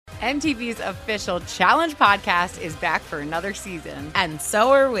MTV's official Challenge podcast is back for another season. And so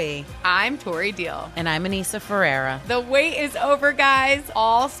are we. I'm Tori Deal. And I'm Anissa Ferreira. The wait is over, guys.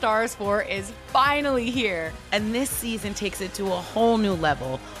 All Stars 4 is finally here. And this season takes it to a whole new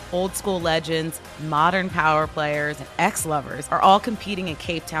level. Old school legends, modern power players, and ex-lovers are all competing in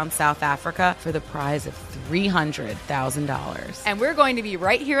Cape Town, South Africa for the prize of $300,000. And we're going to be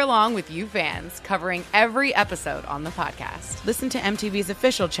right here along with you fans, covering every episode on the podcast. Listen to MTV's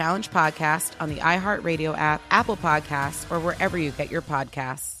official Challenge podcast on the iHeartRadio app, Apple Podcasts, or wherever you get your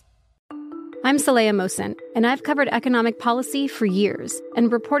podcasts. I'm Saleha Mohsin, and I've covered economic policy for years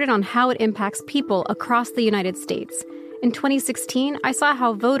and reported on how it impacts people across the United States. In 2016, I saw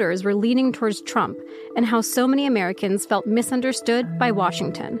how voters were leaning towards Trump and how so many Americans felt misunderstood by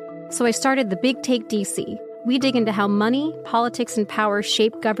Washington. So I started The Big Take DC. We dig into how money, politics, and power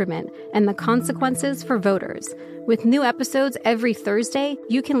shape government and the consequences for voters. With new episodes every Thursday,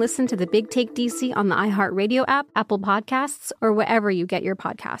 you can listen to The Big Take DC on the iHeartRadio app, Apple Podcasts, or wherever you get your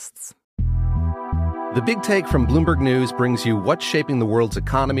podcasts. The Big Take from Bloomberg News brings you what's shaping the world's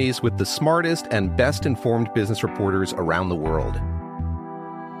economies with the smartest and best-informed business reporters around the world.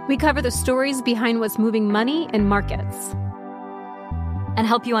 We cover the stories behind what's moving money and markets. And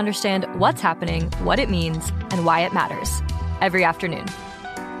help you understand what's happening, what it means, and why it matters. Every afternoon.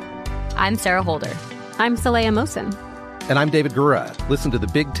 I'm Sarah Holder. I'm Saleha Mohsin. And I'm David Gura. Listen to The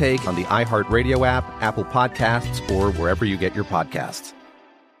Big Take on the iHeartRadio app, Apple Podcasts, or wherever you get your podcasts.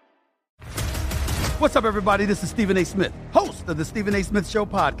 What's up, everybody? This is Stephen A. Smith, host of the Stephen A. Smith Show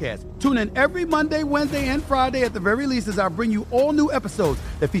podcast. Tune in every Monday, Wednesday, and Friday at the very least as I bring you all new episodes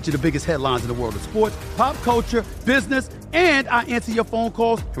that feature the biggest headlines in the world of sports, pop culture, business, and I answer your phone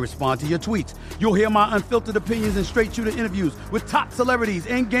calls and respond to your tweets. You'll hear my unfiltered opinions and straight-shooter interviews with top celebrities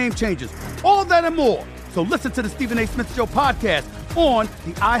and game changers. All of that and more. So listen to the Stephen A. Smith Show podcast on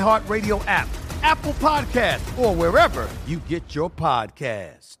the iHeartRadio app, Apple Podcasts, or wherever you get your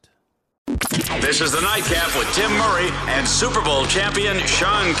podcast. This is the Nightcap with Tim Murray and Super Bowl champion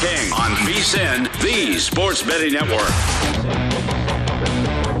Sean King on VSiN, the Sports Betting Network.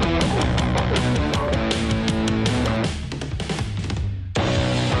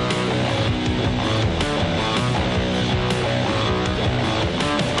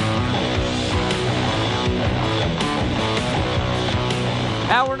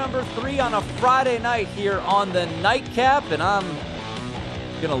 Hour number 3 on a Friday night here on the Nightcap, and I'm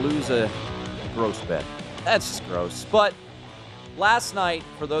gonna lose a gross bet. That's just gross. But last night,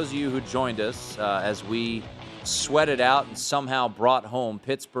 for those of you who joined us, as we sweated out and somehow brought home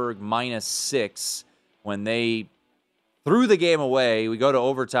Pittsburgh -6 when they threw the game away, we go to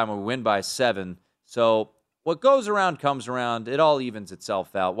overtime and we win by 7. So what goes around comes around. It all evens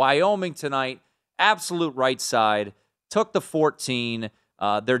itself out. Wyoming tonight, absolute right side, took the 14.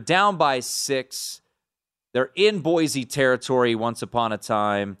 They're down by 6. They're in Boise territory once upon a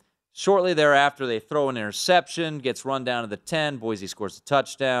time. Shortly thereafter, they throw an interception, gets run down to the 10. Boise scores a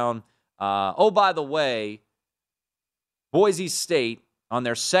touchdown. By the way, Boise State, on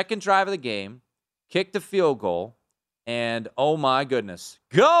their second drive of the game, kicked a field goal, and oh my goodness.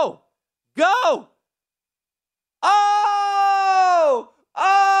 Go! Go! Oh!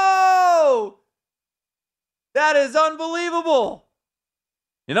 That is unbelievable.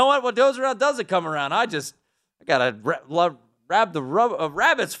 You know what? What goes around doesn't come around. I got to grab the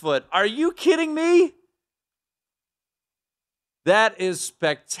rabbit's foot. Are you kidding me? That is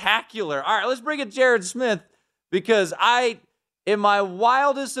spectacular. All right, let's bring in Jared Smith, because I, in my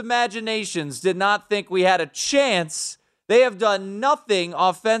wildest imaginations, did not think we had a chance. They have done nothing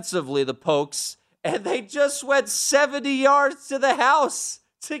offensively, the Pokes, and they just went 70 yards to the house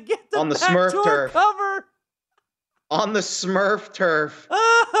to get the backdoor cover. On the Smurf turf.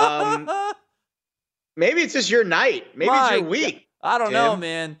 Maybe it's just your night. Maybe it's your week. I don't know,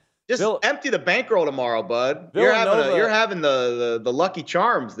 man. Just empty the bankroll tomorrow, bud. You're having the Lucky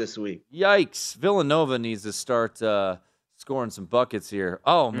Charms this week. Yikes. Villanova needs to start scoring some buckets here.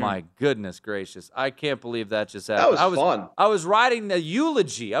 Oh, my goodness gracious. I can't believe that just happened. That was fun. I was writing the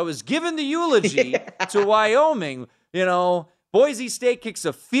eulogy. I was giving the eulogy to Wyoming. You know, Boise State kicks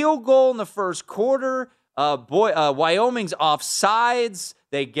a field goal in the first quarter. Wyoming's offsides.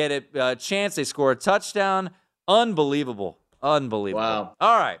 They get a chance. They score a touchdown. Unbelievable. Wow.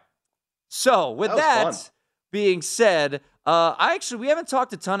 All right. So with that being said, we haven't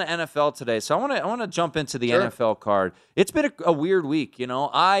talked a ton of NFL today, so I want to jump into the NFL card. It's been a weird week. You know,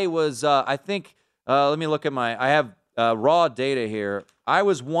 I was I think let me look at I have raw data here. I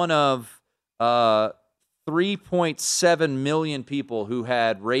was one of 3.7 million people who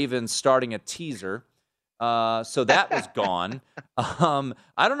had Ravens starting a teaser. So that was gone.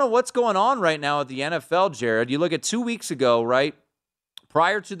 I don't know what's going on right now at the NFL, Jared. You look at 2 weeks ago, right?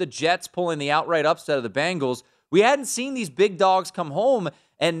 Prior to the Jets pulling the outright upset of the Bengals, we hadn't seen these big dogs come home,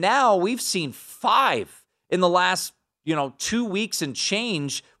 and now we've seen 5 in the last, 2 weeks and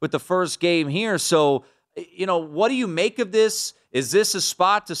change with the first game here. So, what do you make of this? Is this a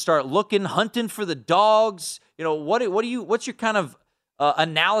spot to start hunting for the dogs? What's your kind of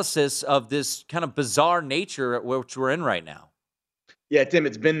analysis of this kind of bizarre nature at which we're in right now? Yeah, Tim,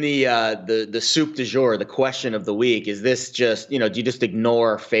 it's been the soup du jour, the question of the week. Is this just, do you just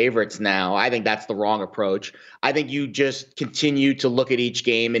ignore favorites now? I think that's the wrong approach. I think you just continue to look at each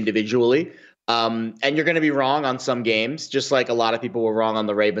game individually. And you're going to be wrong on some games, just like a lot of people were wrong on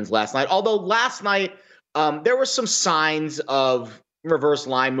the Ravens last night. Although last night there were some signs of reverse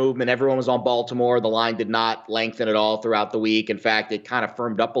line movement. Everyone was on Baltimore. The line did not lengthen at all throughout the week. In fact, it kind of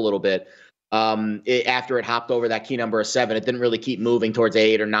firmed up a little bit after it hopped over that key number of 7. It didn't really keep moving towards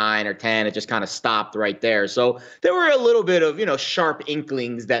 8 or 9 or 10. It just kind of stopped right there. So there were a little bit of, sharp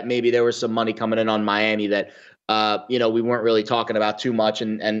inklings that maybe there was some money coming in on Miami that, we weren't really talking about too much.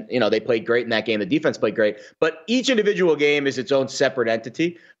 And they played great in that game. The defense played great. But each individual game is its own separate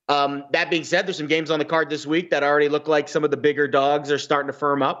entity. That being said, there's some games on the card this week that already look like some of the bigger dogs are starting to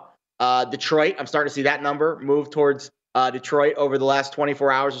firm up. Detroit, I'm starting to see that number move towards Detroit over the last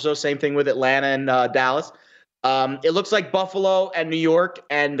 24 hours or so. Same thing with Atlanta and Dallas. It looks like Buffalo and New York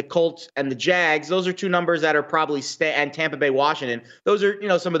and the Colts and the Jags. Those are 2 numbers that are probably and Tampa Bay, Washington. Those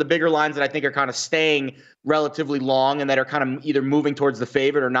are, some of the bigger lines that I think are kind of staying relatively long and that are kind of either moving towards the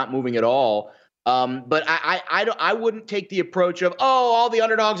favorite or not moving at all. But I wouldn't take the approach of, all the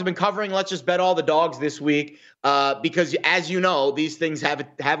underdogs have been covering, let's just bet all the dogs this week. Because as you know, these things have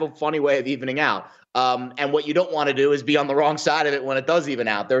a funny way of evening out. And what you don't want to do is be on the wrong side of it when it does even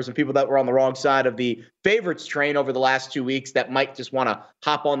out. There were some people that were on the wrong side of the favorites train over the last 2 weeks that might just want to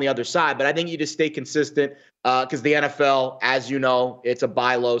hop on the other side. But I think you just stay consistent because the NFL, as you know, it's a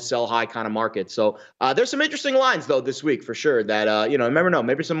buy low, sell high kind of market. So there's some interesting lines, though, this week for sure that, you never know.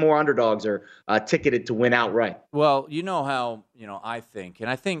 Maybe some more underdogs are ticketed to win outright. Well, you know how, I think. And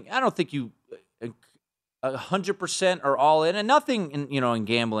I don't think you 100% are all in, and nothing in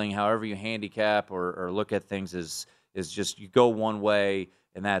gambling, however you handicap or look at things is just you go one way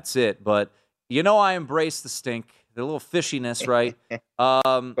and that's it. But I embrace the stink, the little fishiness, right?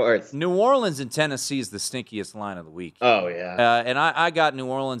 Of course. New Orleans and Tennessee is the stinkiest line of the week. Oh yeah. And I got New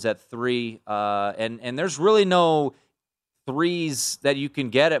Orleans at 3, and there's really no 3s that you can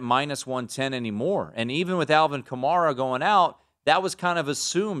get at -110 anymore. And even with Alvin Kamara going out, that was kind of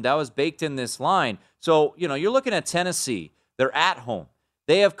assumed. That was baked in this line. So, you're looking at Tennessee. They're at home.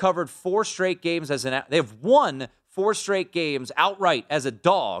 They have covered 4 straight games they have won 4 straight games outright as a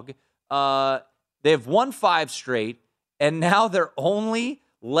dog. They have won 5 straight, and now they're only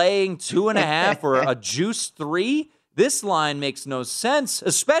laying 2.5 or a juice 3. This line makes no sense,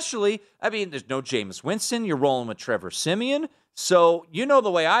 especially, there's no Jameis Winston. You're rolling with Trevor Siemian. So,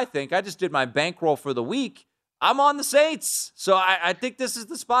 the way I think. I just did my bankroll for the week. I'm on the Saints. So I think this is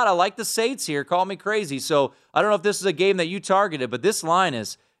the spot. I like the Saints here. Call me crazy. So I don't know if this is a game that you targeted, but this line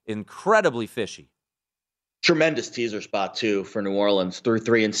is incredibly fishy. Tremendous teaser spot, too, for New Orleans. Through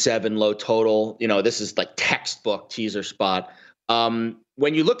 3-7, low total. This is like textbook teaser spot.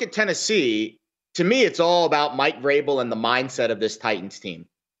 When you look at Tennessee, to me, it's all about Mike Vrabel and the mindset of this Titans team.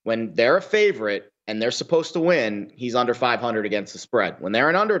 When they're a favorite and they're supposed to win, he's under 500 against the spread. When they're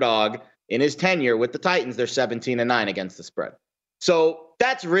an underdog, in his tenure with the Titans, they're 17-9 against the spread. So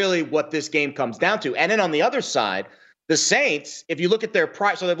that's really what this game comes down to. And then on the other side, the Saints, if you look at their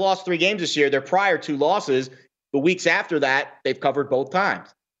so they've lost 3 games this year. Their prior 2 losses, the weeks after that, they've covered both times.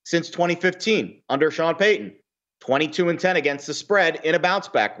 Since 2015, under Sean Payton, 22-10 against the spread in a bounce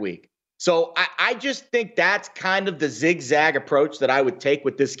back week. So I just think that's kind of the zigzag approach that I would take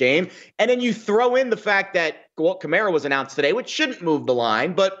with this game. And then you throw in the fact that Kamara was announced today, which shouldn't move the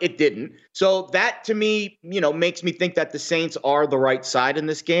line, but it didn't. So that, to me, makes me think that the Saints are the right side in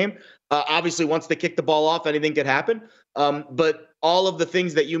this game. Obviously, once they kick the ball off, anything could happen. But all of the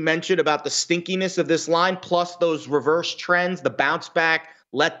things that you mentioned about the stinkiness of this line, plus those reverse trends, the bounce back,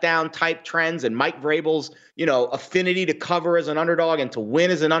 letdown type trends, and Mike Vrabel's, affinity to cover as an underdog and to win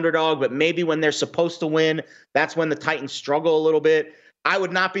as an underdog, but maybe when they're supposed to win, that's when the Titans struggle a little bit. I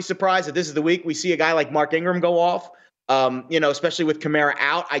would not be surprised if this is the week we see a guy like Mark Ingram go off, especially with Kamara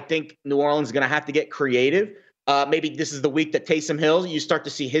out. I think New Orleans is going to have to get creative. Maybe this is the week that Taysom Hill, you start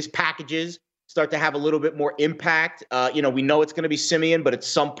to see his packages start to have a little bit more impact. We know it's going to be Simeon, but at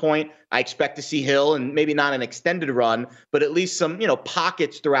some point I expect to see Hill, and maybe not an extended run, but at least some,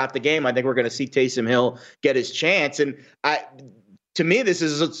 pockets throughout the game. I think we're going to see Taysom Hill get his chance. And to me,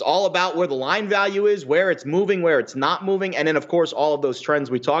 it's all about where the line value is, where it's moving, where it's not moving. And then, of course, all of those trends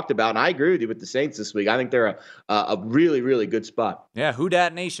we talked about. And I agree with you with the Saints this week. I think they're a really, really good spot. Yeah, Who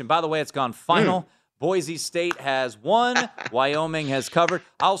Dat Nation. By the way, it's gone final. Boise State has won. Wyoming has covered.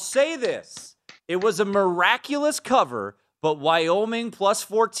 I'll say this. It was a miraculous cover, but Wyoming plus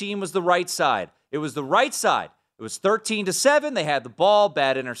 14 was the right side. It was the right side. It was 13-7. They had the ball,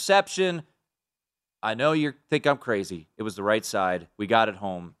 bad interception. I know you think I'm crazy. It was the right side. We got it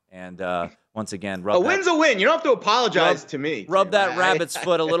home. And once again, a win's a win. You don't have to apologize to me. Rub that rabbit's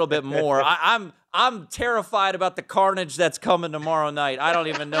foot a little bit more. I'm terrified about the carnage that's coming tomorrow night. I don't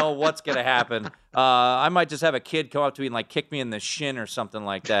even know what's going to happen. I might just have a kid come up to me and kick me in the shin or something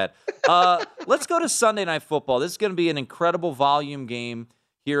like that. Let's go to Sunday Night Football. This is going to be an incredible volume game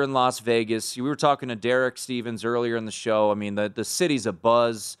here in Las Vegas. We were talking to Derek Stevens earlier in the show. I mean, the city's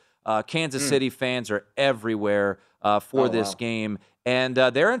abuzz. Kansas City fans are everywhere for this game. And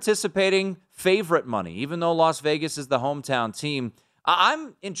they're anticipating favorite money, even though Las Vegas is the hometown team.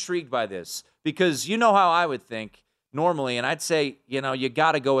 I'm intrigued by this because you know how I would think normally, and I'd say, you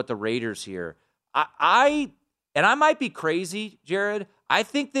got to go with the Raiders here. I might be crazy, Jared. I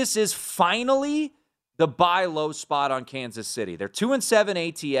think this is finally the buy low spot on Kansas City. They're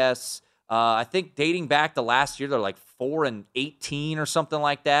 2-7 ATS. I think dating back to last year, they're 4-18 or something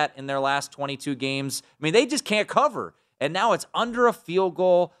like that in their last 22 games. I mean, they just can't cover. And now it's under a field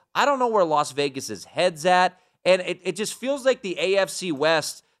goal. I don't know where Las Vegas's head's at. And it just feels like the AFC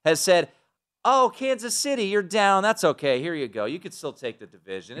West has said, oh, Kansas City, you're down. That's okay. Here you go. You could still take the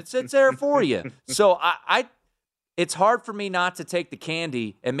division. It's there for you. So it's hard for me not to take the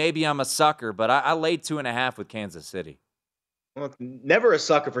candy, and maybe I'm a sucker, but I laid 2.5 with Kansas City. Well, never a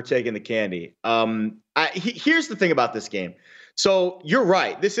sucker for taking the candy. Here's the thing about this game. So you're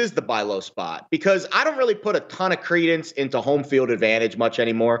right. This is the buy low spot because I don't really put a ton of credence into home field advantage much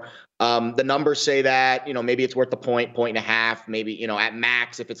anymore. The numbers say that, maybe it's worth a point and a half, maybe, at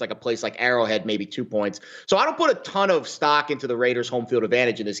max, if it's a place like Arrowhead, maybe 2 points. So I don't put a ton of stock into the Raiders home field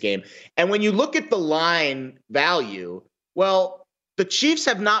advantage in this game. And when you look at the line value, well, the Chiefs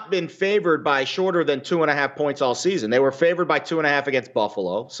have not been favored by shorter than 2.5 points all season. They were favored by 2.5 against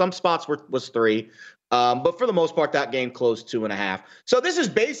Buffalo. Some spots was 3. But for the most part, that game closed 2.5. So this is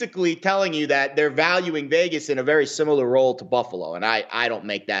basically telling you that they're valuing Vegas in a very similar role to Buffalo. And I don't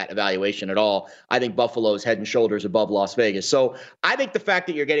make that evaluation at all. I think Buffalo is head and shoulders above Las Vegas. So I think the fact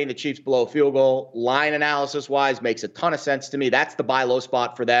that you're getting the Chiefs below a field goal, line analysis-wise, makes a ton of sense to me. That's the buy low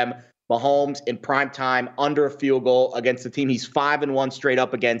spot for them. Mahomes in prime time under a field goal against the team he's 5-1 straight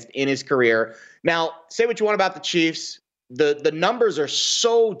up against in his career. Now, say what you want about the Chiefs. The numbers are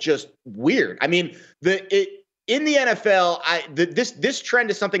so just weird. I mean, in the NFL, this trend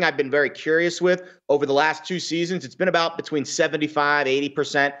is something I've been very curious with over the last 2 seasons. It's been about between 75,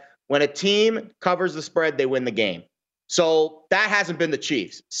 80%. When a team covers the spread, they win the game. So that hasn't been the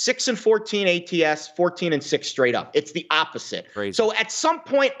Chiefs. 6-14 ATS, 14-6 straight up. It's the opposite. Crazy. So at some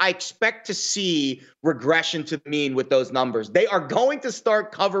point, I expect to see regression to the mean with those numbers. They are going to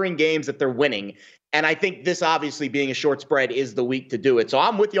start covering games that they're winning. And I think this, obviously, being a short spread is the week to do it. So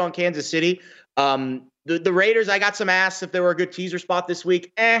I'm with you on Kansas City. The Raiders, I got some ass if they were a good teaser spot this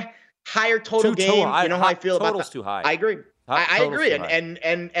week. Higher total game. You know how I feel about that. Total's too high. I agree. I agree. And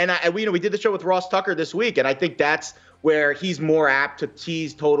we did the show with Ross Tucker this week, and I think that's where he's more apt to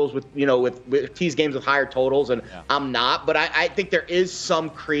tease totals with tease games with higher totals, and I'm not. But I think there is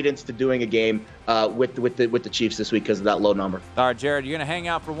some credence to doing a game with the Chiefs this week because of that low number. All right, Jared, you're going to hang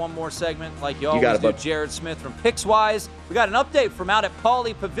out for one more segment like you always do. Jared Smith from PicksWise. We got an update from out at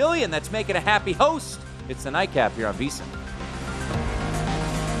Pauley Pavilion that's making a happy host. It's the Nightcap here on VSiN.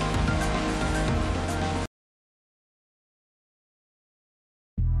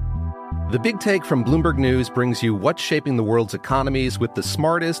 The Big Take from Bloomberg News brings you what's shaping the world's economies with the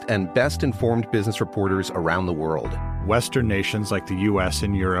smartest and best-informed business reporters around the world. Western nations like the U.S.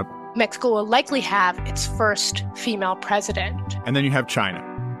 and Europe. Mexico will likely have its first female president. And then you have China.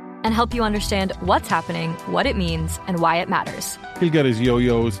 And help you understand what's happening, what it means, and why it matters. He'll get his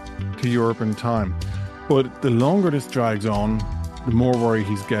yo-yos to Europe in time. But the longer this drags on, the more worry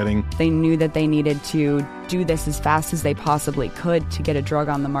he's getting. They knew that they needed to do this as fast as they possibly could to get a drug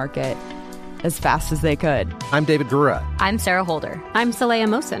on the market as fast as they could. I'm David Gura. I'm Sarah Holder. I'm Saleha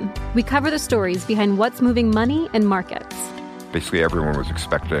Mohsin. We cover the stories behind what's moving money and markets. Basically, everyone was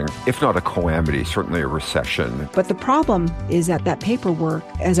expecting, if not a calamity, certainly a recession. But the problem is that paperwork,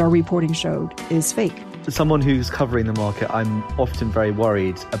 as our reporting showed, is fake. As someone who's covering the market, I'm often very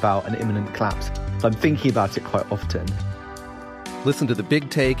worried about an imminent collapse. So I'm thinking about it quite often. Listen to The Big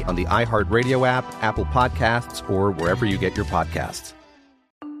Take on the iHeartRadio app, Apple Podcasts, or wherever you get your podcasts.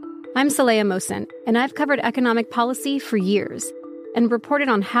 I'm Saleha Mohsin, and I've covered economic policy for years and reported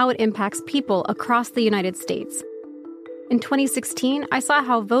on how it impacts people across the United States. In 2016, I saw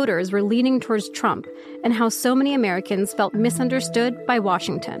how voters were leaning towards Trump and how so many Americans felt misunderstood by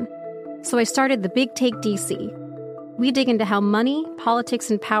Washington. So I started The Big Take DC. We dig into how money, politics,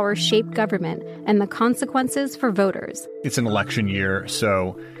 and power shape government and the consequences for voters. It's an election year,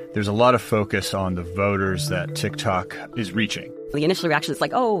 so there's a lot of focus on the voters that TikTok is reaching. The initial reaction is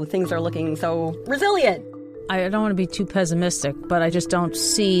like, oh, things are looking so resilient. I don't want to be too pessimistic, but I just don't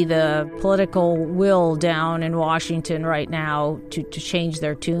see the political will down in Washington right now to change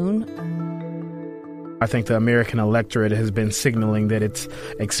their tune. I think the American electorate has been signaling that it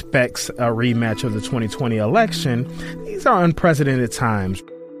expects a rematch of the 2020 election. These are unprecedented times.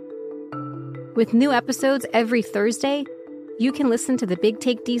 With new episodes every Thursday, you can listen to The Big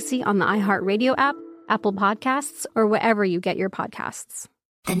Take DC on the iHeartRadio app, Apple Podcasts, or wherever you get your podcasts.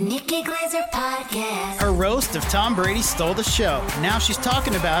 The Nikki Glaser Podcast. Her roast of Tom Brady stole the show. Now she's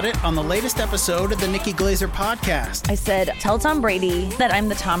talking about it on the latest episode of the Nikki Glaser Podcast. I said, tell Tom Brady that I'm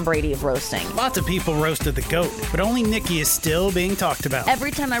the Tom Brady of roasting. Lots of people roasted the GOAT, but only Nikki is still being talked about. Every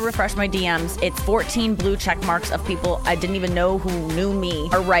time I refresh my DMs, it's 14 blue check marks of people I didn't even know who knew me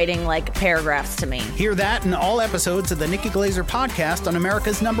are writing like paragraphs to me. Hear that in all episodes of the Nikki Glaser Podcast on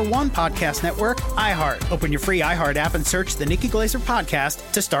America's #1 podcast network, iHeart. Open your free iHeart app and search the Nikki Glaser Podcast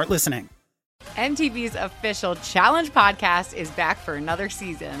to start listening. MTV's official Challenge podcast is back for another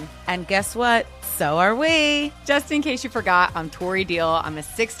season. And guess what? So are we. Just in case you forgot, I'm Tori Deal. I'm a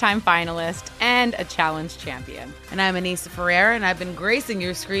 6-time finalist and a Challenge champion. And I'm Anissa Ferreira, and I've been gracing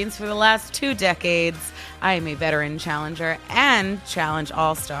your screens for the last 2 decades. I am a veteran challenger and Challenge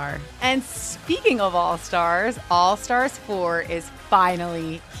All-Star. And speaking of All-Stars, All-Stars 4 is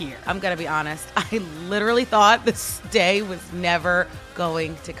finally here. I'm going to be honest. I literally thought this day was never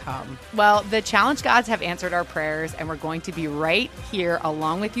going to come. Well, the Challenge gods have answered our prayers, and we're going to be right here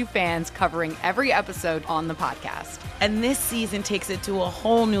along with you fans covering every episode on the podcast. And this season takes it to a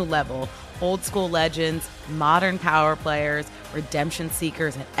whole new level. Old school legends, modern power players, redemption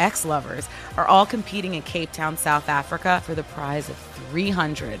seekers, and ex-lovers are all competing in Cape Town, South Africa for the prize of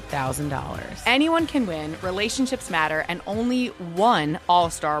 $300,000. Anyone can win, relationships matter, and only one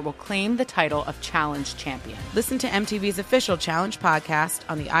All-Star will claim the title of Challenge champion. Listen to MTV's official Challenge podcast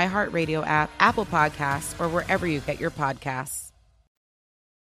on the iHeartRadio app, Apple Podcasts, or wherever you get your podcasts.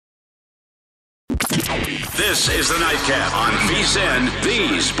 This is the Nightcap on VSiN,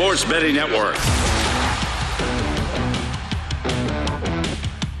 the Sports Betting Network.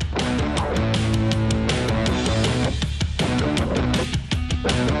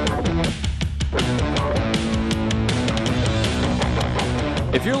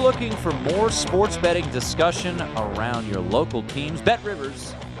 If you're looking for more sports betting discussion around your local teams,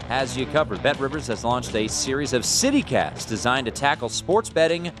 BetRivers has you covered. BetRivers has launched a series of CityCasts designed to tackle sports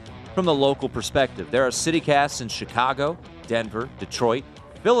betting from the local perspective. There are CityCasts in Chicago, Denver, Detroit,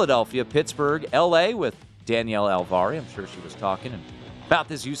 Philadelphia, Pittsburgh, L.A. with Danielle Alvari. I'm sure she was talking about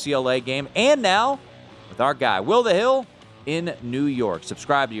this UCLA game. And now with our guy, Will the Hill in New York.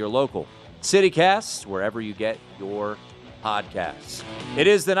 Subscribe to your local CityCasts wherever you get your podcasts. It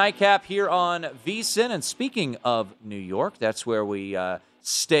is the Nightcap here on VSiN. And speaking of New York, that's where we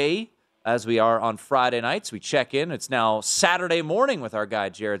stay as we are on Friday nights. We check in. It's now Saturday morning with our guy,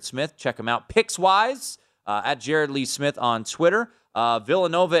 Jared Smith. Check him out Picks-wise at Jared Lee Smith on Twitter.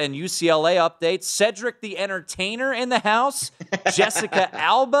 Villanova and UCLA updates. Cedric the Entertainer in the house. Jessica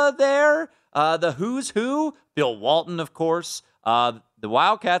Alba there. The Who's Who. Bill Walton, of course. The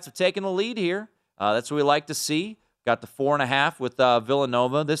Wildcats have taken the lead here. That's what we like to see. Got the 4.5 with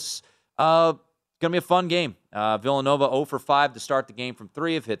Villanova. This going to be a fun game. Villanova 0 for 5 to start the game from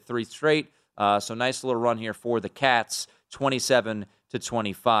 3. Have hit 3 straight. So nice little run here for the Cats,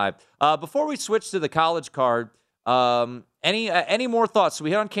 27-25. Before we switch to the college card, any more thoughts? So we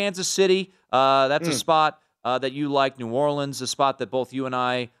hit on Kansas City. That's a spot that you like. New Orleans, a spot that both you and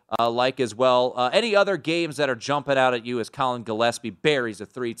I like as well. Any other games that are jumping out at you as Colin Gillespie buries a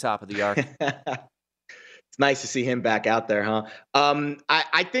 3 top of the arc? It's nice to see him back out there, huh?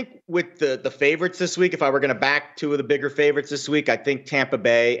 I think with the favorites this week, if I were going to back 2 of the bigger favorites this week, I think Tampa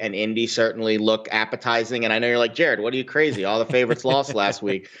Bay and Indy certainly look appetizing. And I know you're like, Jared, what are you crazy? All the favorites lost last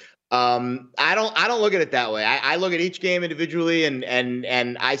week. I don't look at it that way. I look at each game individually,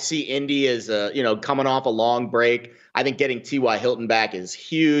 and I see Indy as coming off a long break. I think getting T.Y. Hilton back is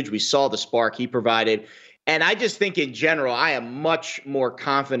huge. We saw the spark he provided. And I just think in general, I am much more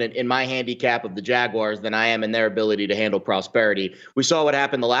confident in my handicap of the Jaguars than I am in their ability to handle prosperity. We saw what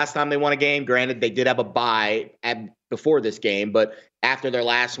happened the last time they won a game. Granted, they did have a bye before this game, but after their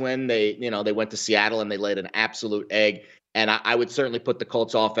last win, they went to Seattle and they laid an absolute egg. And I would certainly put the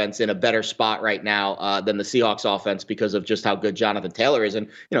Colts offense in a better spot right now than the Seahawks offense because of just how good Jonathan Taylor is. And,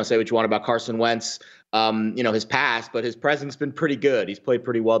 say what you want about Carson Wentz, his past, but his presence has been pretty good. He's played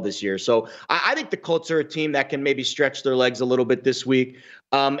pretty well this year. So I think the Colts are a team that can maybe stretch their legs a little bit this week.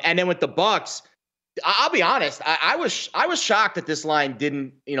 And then with the Bucs, I'll be honest, I was shocked that this line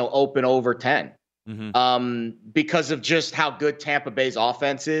didn't, open over 10 because of just how good Tampa Bay's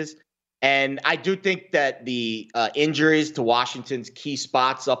offense is. And I do think that the injuries to Washington's key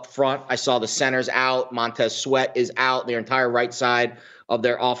spots up front, I saw the center's out, Montez Sweat is out, their entire right side of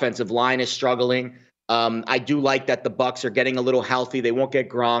their offensive line is struggling. I do like that the Bucs are getting a little healthy. They won't get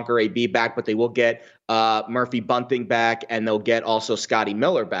Gronk or AB back, but they will get Murphy Bunting back, and they'll get also Scotty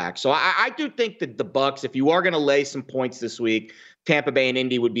Miller back. So I do think that the Bucs, if you are going to lay some points this week, Tampa Bay and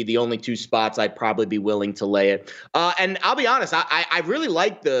Indy would be the only two spots I'd probably be willing to lay it. And I'll be honest, I really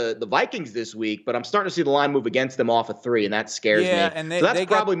like the Vikings this week, but I'm starting to see the line move against them off of 3, and that scares me. And so that's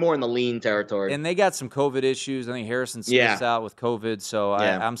probably more in the lean territory. And they got some COVID issues. I think Harrison Smith's out with COVID, so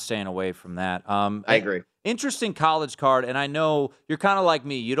I'm staying away from that. I agree. Interesting college card, and I know you're kind of like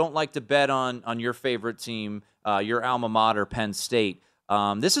me. You don't like to bet on your favorite team, your alma mater, Penn State.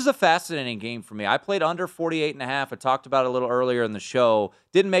 This is a fascinating game for me. I played under 48.5. I talked about it a little earlier in the show.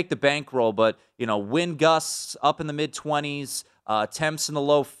 Didn't make the bankroll, but wind gusts up in the mid-20s, temps in the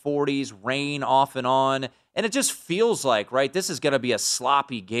low 40s, rain off and on. And it just feels like, right, this is going to be a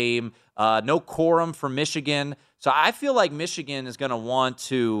sloppy game. No quorum for Michigan. So I feel like Michigan is going to want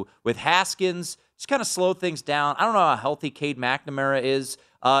to, with Haskins, just kind of slow things down. I don't know how healthy Cade McNamara is.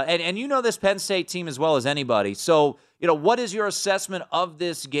 And you know this Penn State team as well as anybody. So, what is your assessment of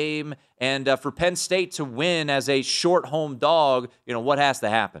this game? And for Penn State to win as a short home dog, what has to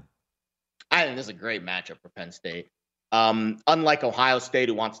happen? I think this is a great matchup for Penn State. Unlike Ohio State,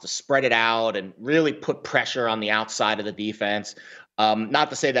 who wants to spread it out and really put pressure on the outside of the defense. Not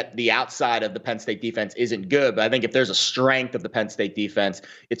to say that the outside of the Penn State defense isn't good, but I think if there's a strength of the Penn State defense,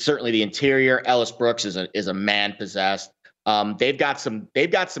 it's certainly the interior. Ellis Brooks is a man possessed. They've got some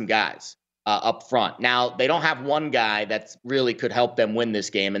guys up front. Now, they don't have one guy that really could help them win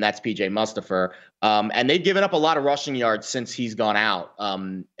this game, and that's P.J. Mustipher. And they've given up a lot of rushing yards since he's gone out.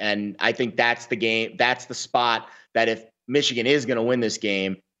 And I think that's the game. That's the spot that if Michigan is going to win this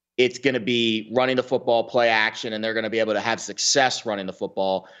game, it's going to be running the football, play action, and they're going to be able to have success running the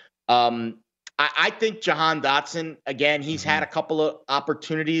football. I think Jahan Dotson, again, he's had a couple of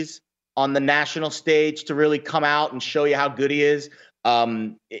opportunities on the national stage to really come out and show you how good he is.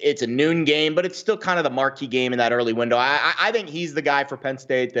 It's a noon game, but it's still kind of the marquee game in that early window. I think he's the guy for Penn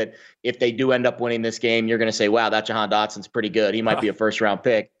State that if they do end up winning this game, you're going to say, wow, that Jahan Dotson's pretty good. He might be a first-round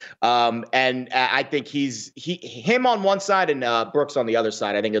pick. And I think him on one side and Brooks on the other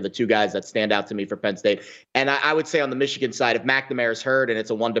side, I think are the two guys that stand out to me for Penn State. And I would say on the Michigan side, if McNamara's hurt and it's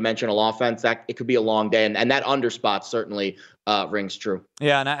a one-dimensional offense, that it could be a long day. And that under spot certainly rings true.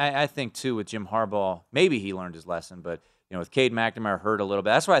 Yeah, and I think, too, with Jim Harbaugh, maybe he learned his lesson, but with Cade McNamara hurt a little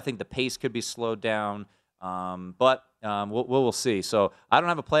bit. That's why I think the pace could be slowed down. But we'll see. So I don't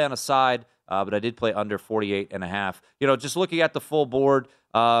have a play on a side, but I did play under 48.5. Just looking at the full board,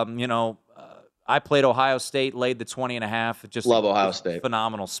 I played Ohio State, laid the 20.5. Just love Ohio State.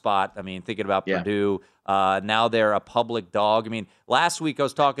 Phenomenal spot. I mean, thinking about Purdue. Now they're a public dog. I mean, last week I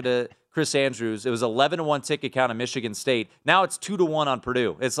was talking to Chris Andrews. It was 11-1 ticket count of Michigan State. Now it's 2-1 on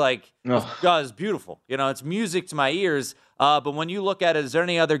Purdue. It's like, it's beautiful. It's music to my ears. But when you look at it, is there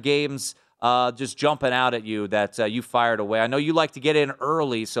any other games just jumping out at you that you fired away? I know you like to get in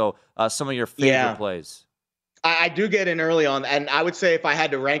early, so some of your favorite plays. I do get in early on, and I would say if I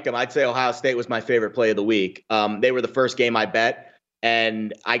had to rank them, I'd say Ohio State was my favorite play of the week. They were the first game I bet,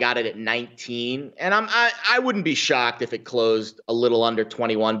 and I got it at 19. And I wouldn't be shocked if it closed a little under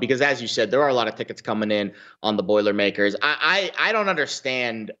 21 because, as you said, there are a lot of tickets coming in on the Boilermakers. I don't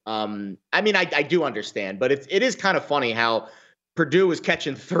understand. I do understand, but it is kind of funny how Purdue was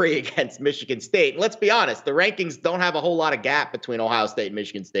catching 3 against Michigan State. And let's be honest, the rankings don't have a whole lot of gap between Ohio State and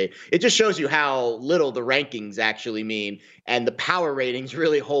Michigan State. It just shows you how little the rankings actually mean. And the power ratings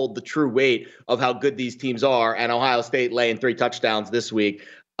really hold the true weight of how good these teams are. And Ohio State laying 3 touchdowns this week.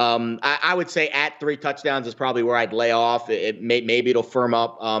 I would say at 3 touchdowns is probably where I'd lay off. Maybe it'll firm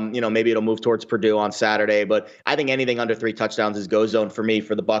up. Maybe it'll move towards Purdue on Saturday. But I think anything under 3 touchdowns is go zone for me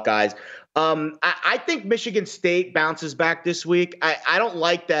for the Buckeyes. I think Michigan State bounces back this week. I don't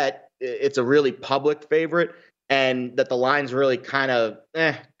like that it's a really public favorite and that the line's really kind of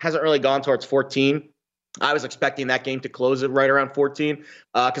hasn't really gone towards 14. I was expecting that game to close it right around 14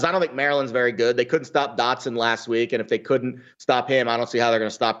 because I don't think Maryland's very good. They couldn't stop Dotson last week, and if they couldn't stop him, I don't see how they're going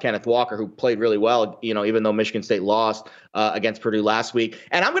to stop Kenneth Walker, who played really well, even though Michigan State lost against Purdue last week.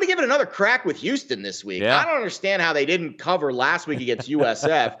 And I'm going to give it another crack with Houston this week. Yeah. I don't understand how they didn't cover last week against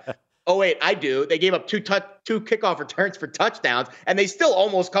USF. Oh, wait, I do. They gave up two kickoff returns for touchdowns, and they still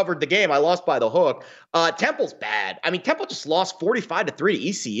almost covered the game. I lost by the hook. Temple's bad. I mean, Temple just lost 45-3 to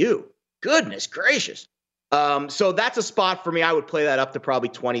ECU. Goodness gracious. So that's a spot for me. I would play that up to probably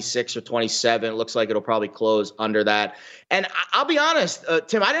 26 or 27. It looks like it'll probably close under that. And I'll be honest,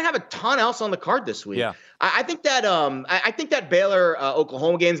 Tim, I didn't have a ton else on the card this week. Yeah. I think that Baylor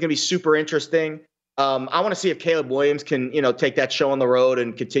Oklahoma game is going to be super interesting. I want to see if Caleb Williams can, take that show on the road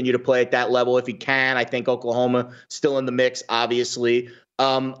and continue to play at that level. If he can, I think Oklahoma still in the mix, obviously.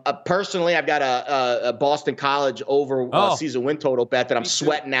 Personally, I've got a Boston College over season win total bet that I'm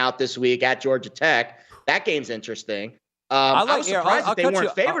sweating out this week at Georgia Tech. That game's interesting. I was surprised that they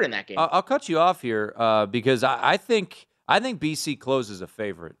weren't favored in that game. I'll cut you off here because I think BC closes a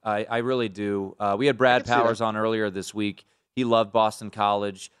favorite. I really do. We had Brad Powers on earlier this week. He loved Boston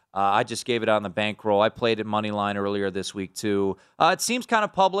College. I just gave it on the bankroll. I played at Moneyline earlier this week too. It seems kind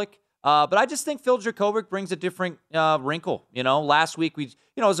of public. But I just think Phil Dracovic brings a different wrinkle. Last week it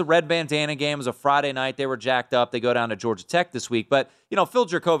was a red bandana game. It was a Friday night. They were jacked up. They go down to Georgia Tech this week. But Phil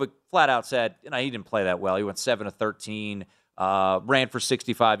Dracovic flat out said he didn't play that well. He went 7 of 13, ran for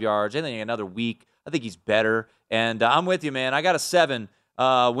 65 yards. I think another week. I think he's better. And I'm with you, man. I got a 7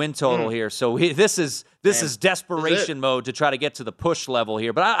 win total here. So this is desperation mode to try to get to the push level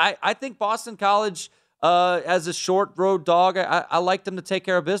here. But I think Boston College. As a short road dog, I like them to take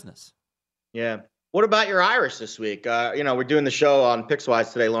care of business. Yeah. What about your Irish this week? We're doing the show on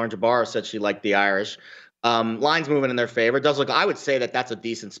Pickswise today. Lauren Jabara said she liked the Irish. Line's moving in their favor. It does look. I would say that's a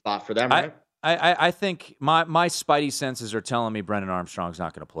decent spot for them, right? I think my spidey senses are telling me Brennan Armstrong's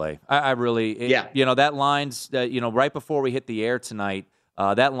not going to play. I really, that line's, right before we hit the air tonight,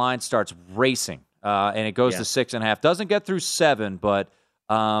 that line starts racing, and it goes to 6.5. Doesn't get through 7, but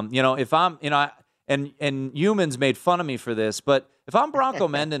if I'm, And humans made fun of me for this, but if I'm Bronco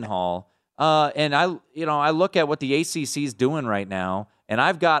Mendenhall, and I look at what the ACC is doing right now, and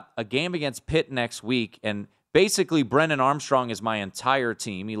I've got a game against Pitt next week, and basically Brennan Armstrong is my entire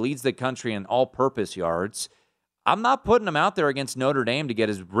team. He leads the country in all-purpose yards. I'm not putting him out there against Notre Dame to get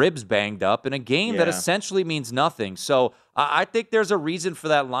his ribs banged up in a game that essentially means nothing. So I think there's a reason for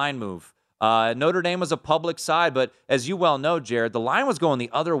that line move. Notre Dame was a public side, but as you well know, Jared, the line was going the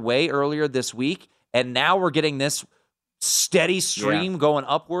other way earlier this week. And now we're getting this steady stream going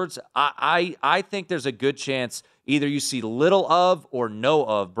upwards. I think there's a good chance either you see little of or no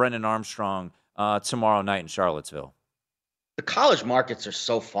of Brennan Armstrong tomorrow night in Charlottesville. The college markets are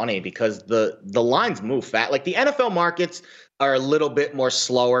so funny because the lines move fast. Like the NFL markets are a little bit more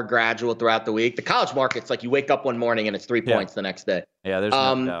slower, gradual throughout the week. The college markets, like you wake up one morning and it's 3 points the next day. Yeah, there's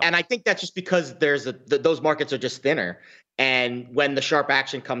no doubt. And I think that's just because those markets are just thinner. And when the sharp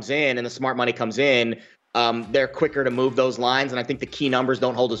action comes in and the smart money comes in, they're quicker to move those lines. And I think the key numbers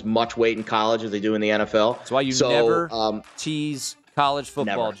don't hold as much weight in college as they do in the NFL. That's why you never tease college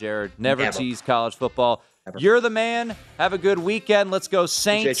football, Jared. Never tease college football. Never. You're the man. Have a good weekend. Let's go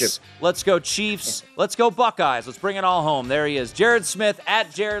Saints. Let's go Chiefs. Let's go Buckeyes. Let's bring it all home. There he is. Jared Smith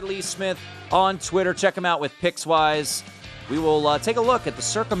at Jared Lee Smith on Twitter. Check him out with Pickswise. We will take a look at the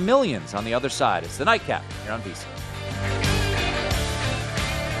circa millions on the other side. It's the Nightcap here on VSiN.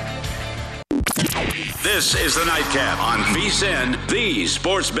 This is the Nightcap on VSiN, the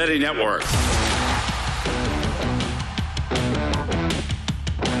Sports Betting Network.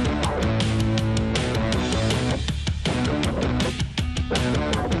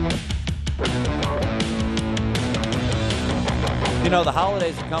 The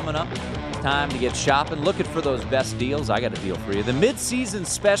holidays are coming up. It's time to get shopping, looking for those best deals. I got a deal for you. The mid-season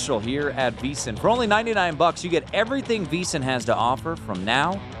special here at VSiN. For only $99, you get everything VSiN has to offer from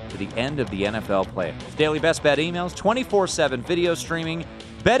now to the end of the NFL playoffs. Daily best bet emails, 24/7 video streaming,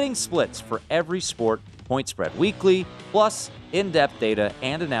 betting splits for every sport, point spread weekly, plus in-depth data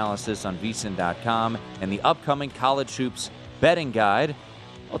and analysis on VSiN.com, and the upcoming College Hoops betting guide.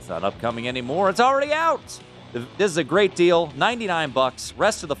 Well, it's not upcoming anymore. It's already out. This is a great deal, $99.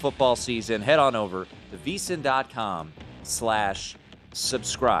 Rest of the football season, head on over to VSiN.com/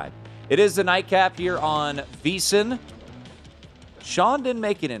 subscribe. It is the Nightcap here on VSiN. Sean didn't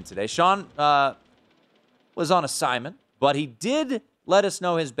make it in today. Sean was on assignment, but he did let us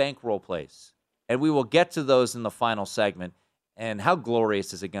know his bankroll plays. And we will get to those in the final segment. And how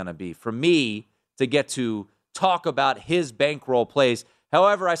glorious is it going to be for me to get to talk about his bankroll plays?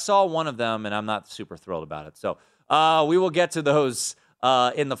 However, I saw one of them, and I'm not super thrilled about it. So we will get to those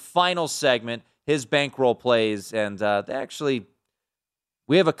in the final segment, his bankroll plays. And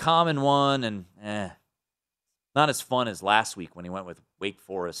we have a common one, and not as fun as last week when he went with Wake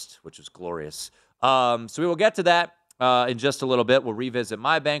Forest, which was glorious. So we will get to that in just a little bit. We'll revisit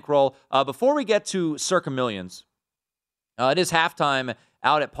my bankroll. Before we get to Circa Millions, it is halftime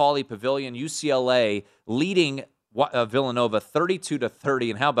out at Pauley Pavilion. UCLA leading Villanova 32-30.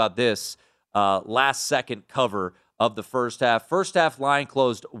 And how about this last-second cover of the first half? First half line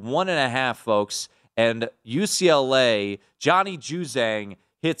closed 1.5, folks. And UCLA, Johnny Juzang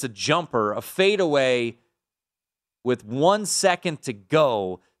hits a jumper, a fadeaway with 1 second to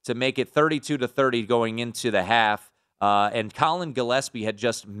go to make it 32-30 going into the half. And Colin Gillespie had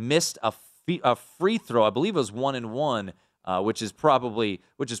just missed a free throw. I believe it was 1-1, which is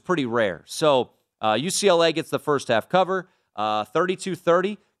pretty rare. So UCLA gets the first half cover,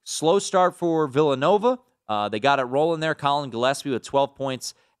 32-30. Slow start for Villanova. They got it rolling there. Colin Gillespie with 12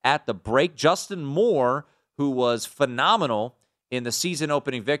 points at the break. Justin Moore, who was phenomenal in the season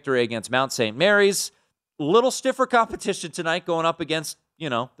opening victory against Mount St. Mary's. A little stiffer competition tonight going up against,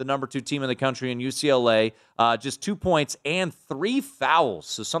 the number 2 team in the country in UCLA. Just 2 points and 3 fouls.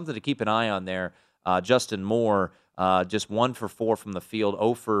 So something to keep an eye on there. Justin Moore, just 1 for 4 from the field,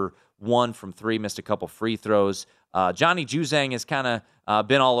 0 for 1 from 3, missed a couple free throws. Johnny Juzang has kind of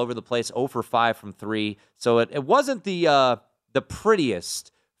been all over the place, 0 for 5 from 3. So it wasn't the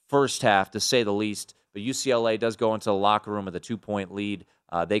prettiest first half, to say the least. But UCLA does go into the locker room with a 2-point lead.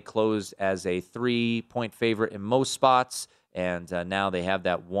 They closed as a 3-point favorite in most spots, and now they have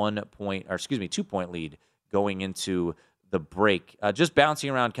that 2-point lead going into the break. Just bouncing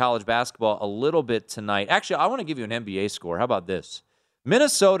around college basketball a little bit tonight. Actually, I want to give you an NBA score. How about this?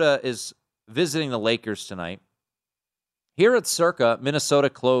 Minnesota is visiting the Lakers tonight. Here at Circa, Minnesota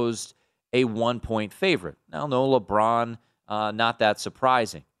closed a 1-point favorite. Now, no LeBron, not that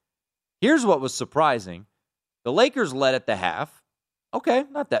surprising. Here's what was surprising. The Lakers led at the half. Okay,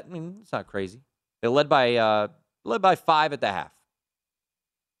 not that. It's not crazy. They led by 5 at the half.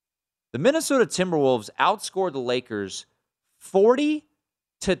 The Minnesota Timberwolves outscored the Lakers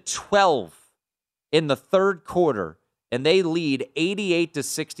 40-12 in the third quarter, and they lead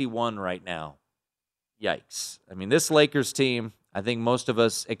 88-61 right now. Yikes. This Lakers team, I think most of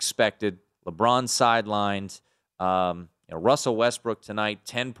us expected. LeBron sidelined. Russell Westbrook tonight,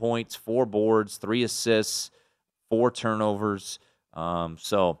 10 points, 4 boards, 3 assists, 4 turnovers.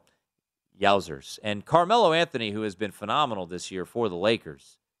 So, yowzers. And Carmelo Anthony, who has been phenomenal this year for the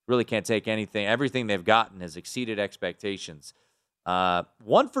Lakers, really can't take anything. Everything they've gotten has exceeded expectations. 1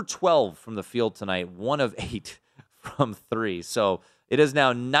 for 12 from the field tonight, 1 of 8 from 3. So, it is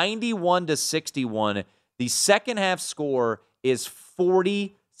now 91-61. The second half score is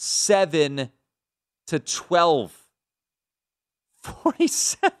 47-12.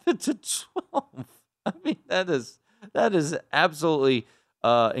 47-12. That is absolutely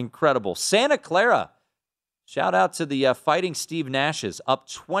incredible. Santa Clara, shout out to the Fighting Steve Nashes, up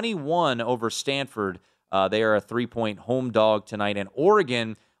 21 over Stanford. They are a 3-point home dog tonight. And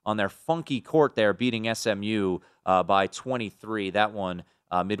Oregon on their funky court there, beating SMU by 23. That one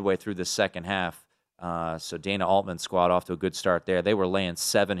midway through the second half. So Dana Altman's squad off to a good start there. They were laying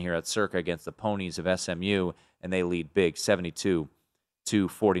 7 here at Circa against the Ponies of SMU, and they lead big, 72-49.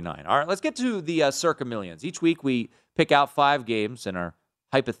 All right, let's get to the Circa Millions. Each week we pick out 5 games in our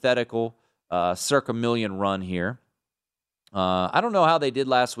hypothetical Circa Million run here. I don't know how they did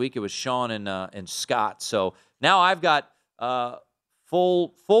last week. It was Sean and Scott. So now I've got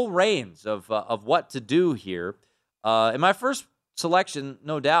full reins of what to do here. And my first selection,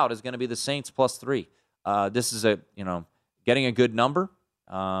 no doubt, is going to be the Saints +3. This is getting a good number.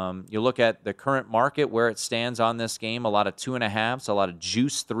 You look at the current market where it stands on this game, a lot of 2.5s, a lot of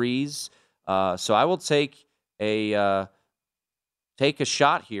juice 3s. So I will take a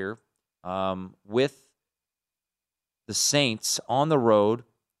shot here with the Saints on the road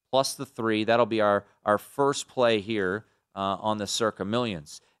plus the 3. That'll be our first play here on the Circa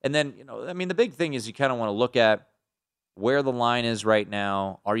Millions. And then, the big thing is you kind of want to look at where the line is right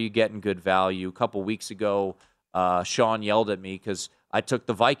now. Are you getting good value? A couple weeks ago, Sean yelled at me because I took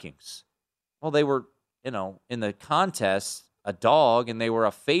the Vikings. Well, they were, in the contest, a dog, and they were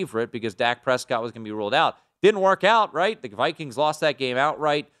a favorite because Dak Prescott was going to be ruled out. Didn't work out, right? The Vikings lost that game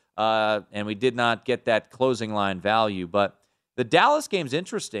outright, and we did not get that closing line value. But the Dallas game's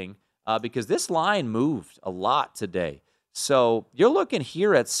interesting because this line moved a lot today. So you're looking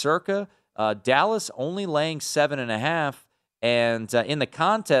here at Circa, Dallas only laying 7.5, and in the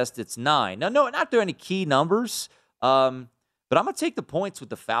contest, it's 9. Now, no, not there any key numbers, but I'm going to take the points with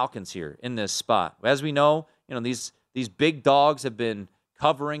the Falcons here in this spot. As we know, these big dogs have been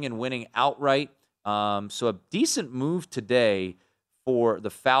covering and winning outright. So a decent move today for the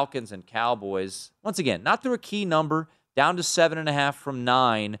Falcons and Cowboys. Once again, not through a key number, down to 7.5 from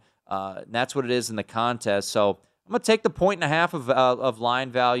 9. And that's what it is in the contest. So I'm going to take the 1.5 of line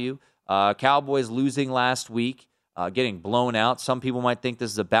value. Cowboys losing last week, getting blown out. Some people might think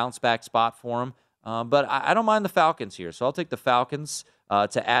this is a bounce-back spot for them. But I don't mind the Falcons here. So I'll take the Falcons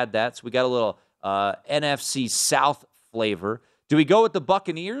to add that. So we got a little NFC South flavor. Do we go with the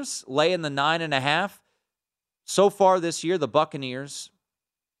Buccaneers, laying the 9.5? So far this year, the Buccaneers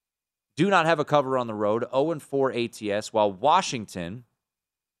do not have a cover on the road, 0-4 ATS, while Washington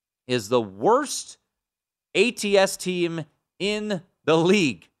is the worst ATS team in the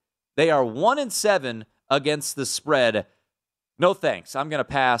league. They are 1-7 against the spread. No thanks. I'm going to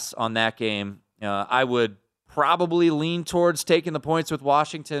pass on that game. I would probably lean towards taking the points with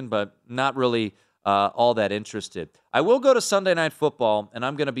Washington, but not really all that interested. I will go to Sunday Night Football, and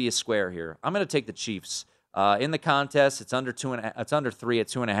I'm going to be a square here. I'm going to take the Chiefs. In the contest, it's under 2.5. It's under 3 at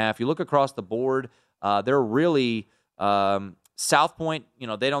 2.5. You look across the board, they're really South Point.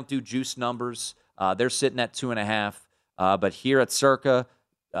 They don't do juice numbers. They're sitting at 2.5. But here at Circa,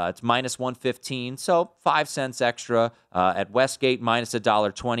 it's minus 115, so 5 cents extra. At Westgate, minus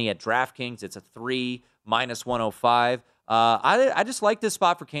 $1.20. At DraftKings, it's a 3, minus 105. I just like this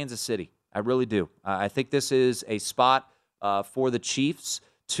spot for Kansas City. I really do. I think this is a spot for the Chiefs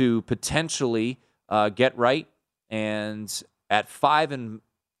to potentially get right. And at 5-4,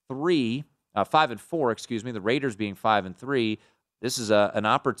 the Raiders being 5-3, this is an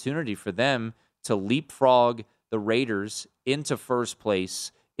opportunity for them to leapfrog the Raiders into first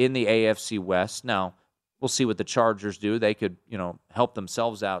place in the AFC West. Now, we'll see what the Chargers do. They could, help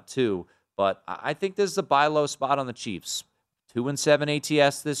themselves out too. But I think this is a buy low spot on the Chiefs. 2-7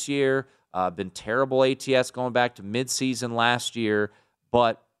 ATS this year. Been terrible ATS going back to midseason last year.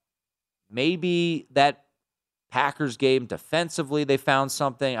 But maybe that Packers game defensively, they found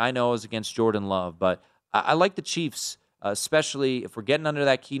something. I know it was against Jordan Love. But I like the Chiefs, especially if we're getting under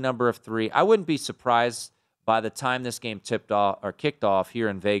that key number of 3. I wouldn't be surprised by the time this game kicked off here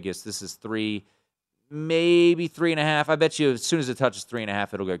in Vegas. This is 3, maybe 3.5. I bet you as soon as it touches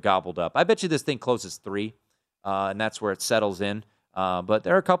 3.5, it'll get gobbled up. I bet you this thing closes 3, and that's where it settles in. But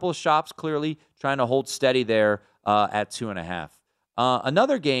there are a couple of shops clearly trying to hold steady there at 2.5.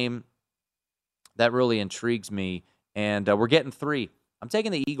 Another game that really intrigues me, and we're getting 3. I'm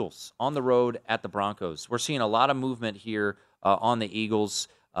taking the Eagles on the road at the Broncos. We're seeing a lot of movement here on the Eagles.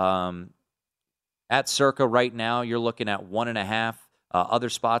 At Circa right now, you're looking at 1.5. Other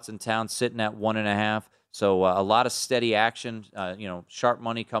spots in town sitting at 1.5. So a lot of steady action, sharp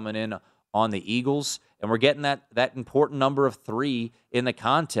money coming in on the Eagles. And we're getting that important number of 3 in the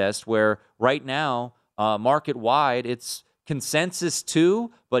contest where right now, market-wide, it's consensus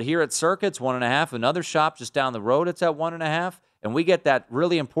 2. But here at Circa, it's 1.5. Another shop just down the road, it's at 1.5. And we get that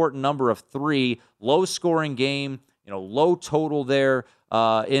really important number of 3. Low-scoring game, low total there.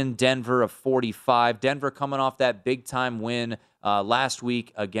 In Denver of 45. Denver coming off that big-time win last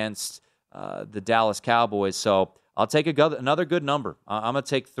week against the Dallas Cowboys. So I'll take another good number. I'm going to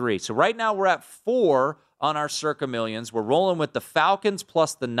take 3. So right now we're at 4 on our Circa Millions. We're rolling with the Falcons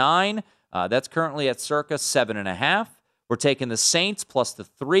plus the 9. That's currently at Circa 7.5. We're taking the Saints plus the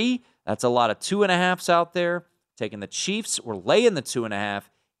 3. That's a lot of 2.5s out there. Taking the Chiefs. We're laying the 2.5.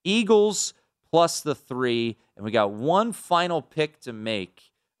 Eagles plus the 3. And we got one final pick to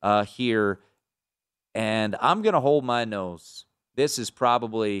make here, and I'm going to hold my nose. This is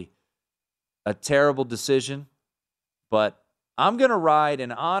probably a terrible decision, but I'm going to ride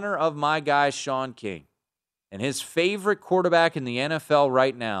in honor of my guy, Sean King, and his favorite quarterback in the NFL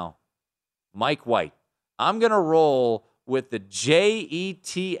right now, Mike White. I'm going to roll with the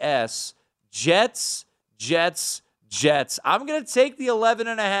JETS, Jets. I'm going to take the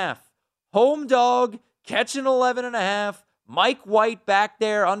 11.5. Home dog. Catching 11.5. Mike White back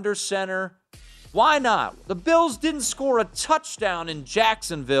there under center. Why not? The Bills didn't score a touchdown in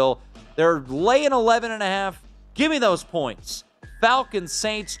Jacksonville. They're laying 11.5. Give me those points. Falcons,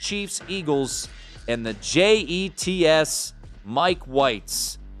 Saints, Chiefs, Eagles, and the JETS Mike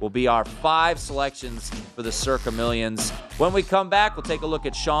Whites will be our 5 selections for the Circa Millions. When we come back, we'll take a look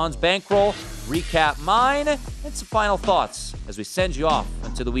at Sean's bankroll, recap mine, and some final thoughts as we send you off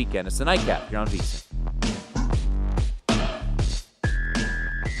into the weekend. It's the Nightcap here on VSiN.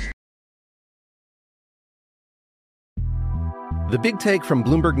 The Big Take from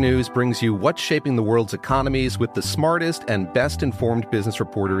Bloomberg News brings you what's shaping the world's economies with the smartest and best-informed business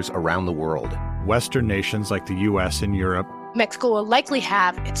reporters around the world. Western nations like the U.S. and Europe. Mexico will likely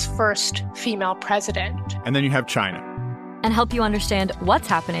have its first female president. And then you have China. And help you understand what's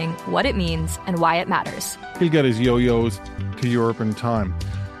happening, what it means, and why it matters. He'll get his yo-yos to Europe in time.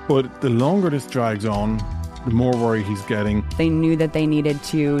 But the longer this drags on, the more worry he's getting. They knew that they needed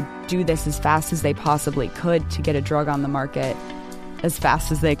to do this as fast as they possibly could to get a drug on the market as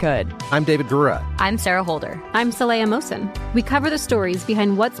fast as they could. I'm David Gura. I'm Sarah Holder. I'm Saleha Mohsen. We cover the stories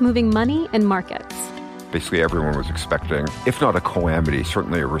behind what's moving money and markets. Basically, everyone was expecting, if not a calamity,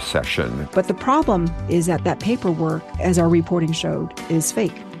 certainly a recession. But the problem is that paperwork, as our reporting showed, is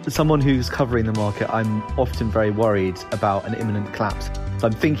fake. As someone who's covering the market, I'm often very worried about an imminent collapse. So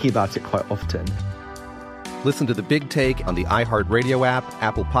I'm thinking about it quite often. Listen to The Big Take on the iHeartRadio app,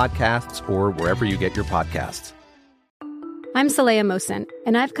 Apple Podcasts, or wherever you get your podcasts. I'm Saleha Mohsen,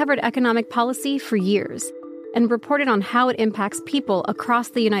 and I've covered economic policy for years and reported on how it impacts people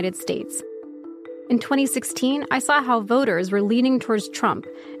across the United States. In 2016, I saw how voters were leaning towards Trump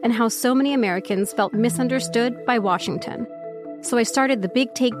and how so many Americans felt misunderstood by Washington. So I started The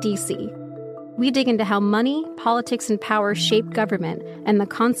Big Take DC. We dig into how money, politics, and power shape government and the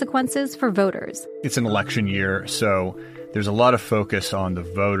consequences for voters. It's an election year, so there's a lot of focus on the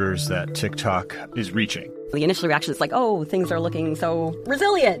voters that TikTok is reaching. The initial reaction is like, oh, things are looking so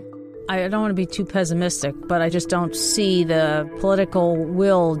resilient. I don't want to be too pessimistic, but I just don't see the political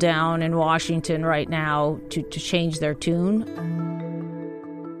will down in Washington right now to change their tune.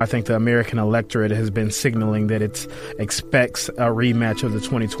 I think the American electorate has been signaling that it expects a rematch of the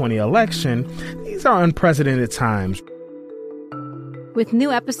 2020 election. These are unprecedented times. With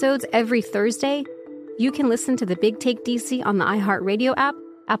new episodes every Thursday, you can listen to The Big Take DC on the iHeartRadio app,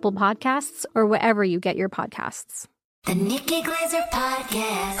 Apple Podcasts, or wherever you get your podcasts. The Nikki Glaser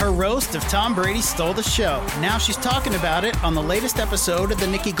Podcast. Her roast of Tom Brady stole the show. Now she's talking about it on the latest episode of the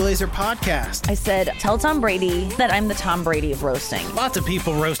Nikki Glaser Podcast. I said, tell Tom Brady that I'm the Tom Brady of roasting. Lots of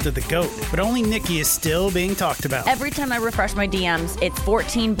people roasted the GOAT, but only Nikki is still being talked about. Every time I refresh my DMs, it's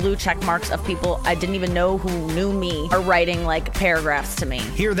 14 blue check marks of people I didn't even know who knew me are writing like paragraphs to me.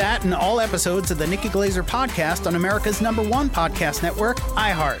 Hear that in all episodes of the Nikki Glaser Podcast on America's #1 podcast network,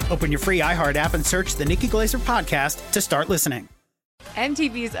 iHeart. Open your free iHeart app and search the Nikki Glaser Podcast to start listening.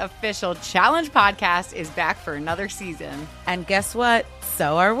 MTV's official Challenge podcast is back for another season. And guess what?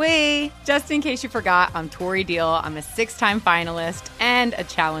 So are we. Just in case you forgot, I'm Tori Deal. I'm a 6-time finalist and a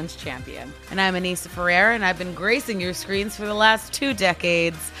Challenge champion. And I'm Anissa Ferreira, and I've been gracing your screens for the last 2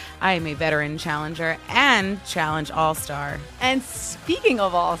 decades. I am a veteran challenger and Challenge All-Star. And speaking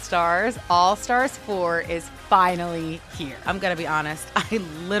of All-Stars, All-Stars 4 is finally here. I'm going to be honest. I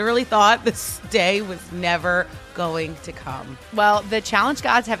literally thought this day was never going to come. Well, the Challenge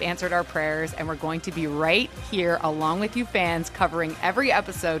gods have answered our prayers, and we're going to be right here along with you fans covering every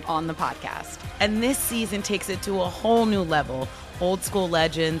episode on the podcast. And this season takes it to a whole new level. Old school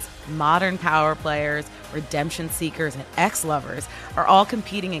legends, modern power players, redemption seekers, and ex-lovers are all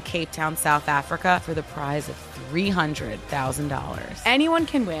competing in Cape Town, South Africa for the prize of $300,000. Anyone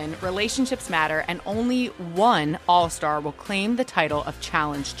can win, relationships matter, and only one All-Star will claim the title of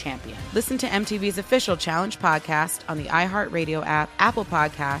Challenge champion. Listen to MTV's official Challenge podcast on the iHeartRadio app, Apple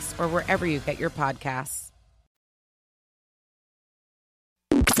Podcasts, or wherever you get your podcasts.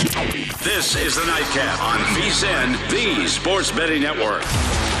 This is the Nightcap on VSiN, the Sports Betting Network.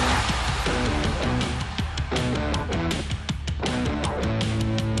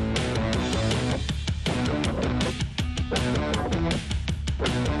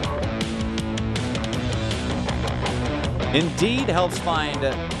 Indeed helps find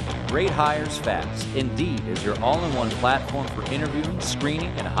great hires fast. Indeed is your all-in-one platform for interviewing, screening,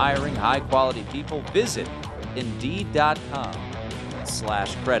 and hiring high-quality people. Visit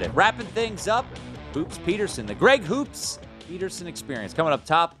Indeed.com/credit. Wrapping things up, Hoops Peterson, the Greg Hoops Peterson Experience. Coming up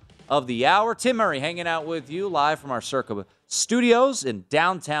top of the hour, Tim Murray hanging out with you live from our Circa studios in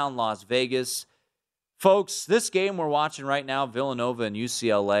downtown Las Vegas. Folks, this game we're watching right now, Villanova and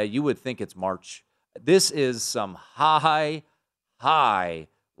UCLA, you would think it's March. This is some high-level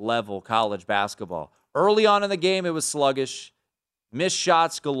college basketball. Early on in the game, it was sluggish. Missed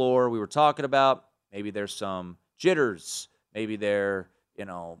shots galore. We were talking about maybe there's some jitters. Maybe they're,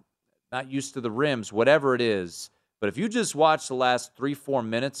 not used to the rims, whatever it is. But if you just watch the last 3-4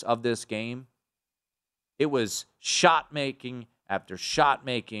 minutes of this game, it was shot making after shot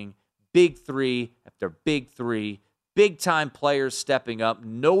making, big three after big three, big time players stepping up,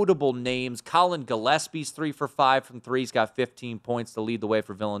 notable names. Colin Gillespie's 3 for 5 from three. He's got 15 points to lead the way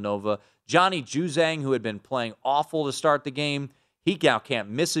for Villanova. Johnny Juzang, who had been playing awful to start the game, he now can't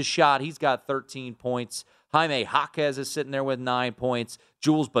miss a shot. He's got 13 points. Jaime Jaquez is sitting there with 9 points.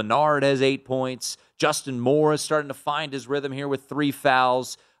 Jules Bernard has 8 points. Justin Moore is starting to find his rhythm here with 3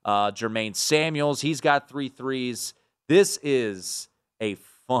 fouls. Jermaine Samuels, he's got 3 threes. This is a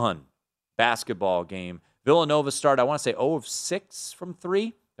fun basketball game. Villanova started, I want to say, 0 of 6 from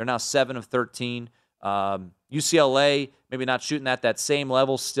 3. They're now 7 of 13. UCLA, maybe not shooting at that same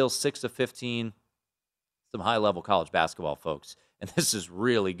level, still 6 of 15. Some high-level college basketball, folks. And this is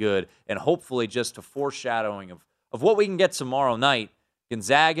really good. And hopefully just a foreshadowing of what we can get tomorrow night.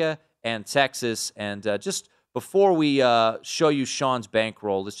 Gonzaga and Texas. And just before we show you Sean's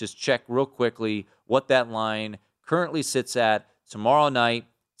bankroll, let's just check real quickly what that line currently sits at tomorrow night,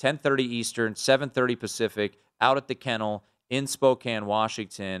 10:30 Eastern, 7:30 Pacific, out at the Kennel in Spokane,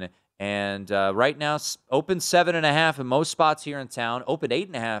 Washington. And right now, open 7.5 in most spots here in town, open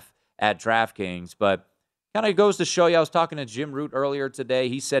 8.5 at DraftKings. But kind of goes to show you, I was talking to Jim Root earlier today.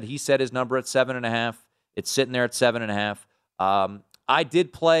 He said his number at 7.5. It's sitting there at 7.5. I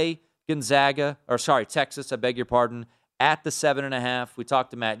did play Texas, I beg your pardon, at the 7.5. We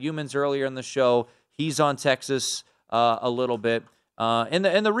talked to Matt Humans earlier in the show. He's on Texas a little bit.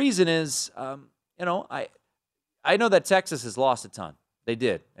 And the reason is, I know that Texas has lost a ton. They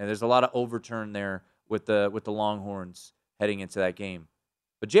did. And there's a lot of overturn there with the Longhorns heading into that game.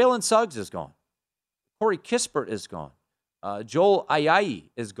 But Jalen Suggs is gone. Corey Kispert is gone. Joel Ayayi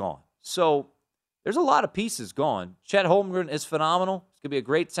is gone. So there's a lot of pieces gone. Chet Holmgren is phenomenal. He's going to be a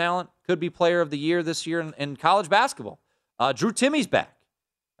great talent. Could be player of the year this year in college basketball. Drew Timmy's back.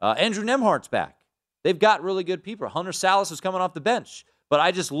 Andrew Nembhard's back. They've got really good people. Hunter Salas is coming off the bench. But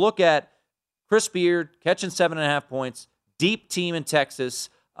I just look at Chris Beard catching 7.5 points. Deep team in Texas.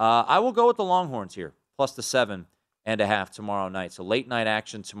 I will go with the Longhorns here, plus the 7.5 tomorrow night. So late night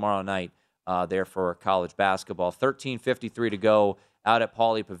action tomorrow night. There for college basketball. 13:53 to go out at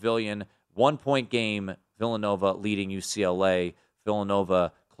Pauley Pavilion. 1-point game, Villanova leading UCLA.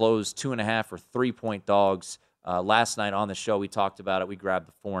 Villanova closed 2.5 or 3-point dogs. Last night on the show, we talked about it. We grabbed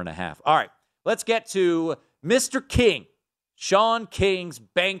the 4.5. All right, let's get to Mr. King, Sean King's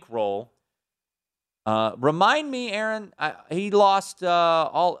bankroll. Remind me, Aaron, he lost he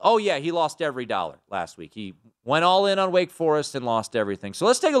lost every dollar last week. He went all in on Wake Forest and lost everything. So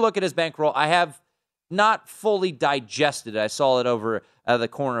let's take a look at his bankroll. I have not fully digested it. I saw it over out of the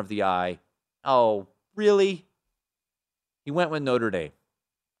corner of the eye. Oh, really? He went with Notre Dame.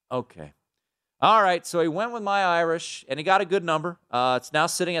 Okay. All right, so he went with my Irish, and he got a good number. It's now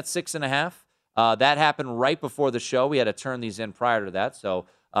sitting at 6.5. That happened right before the show. We had to turn these in prior to that, so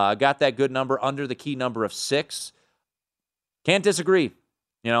got that good number under the key number of 6. Can't disagree.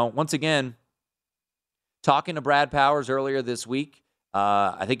 Once again, talking to Brad Powers earlier this week,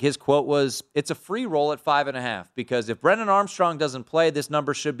 I think his quote was, it's a free roll at 5.5, because if Brennan Armstrong doesn't play, this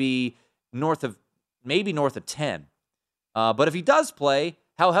number should be north of 10. But if he does play,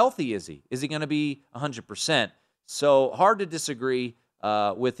 how healthy is he? Is he going to be 100%? So hard to disagree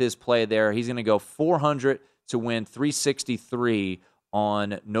with his play there. He's going to go 400 to win, 363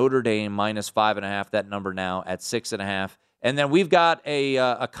 on Notre Dame minus 5.5. That number now at 6.5. And then we've got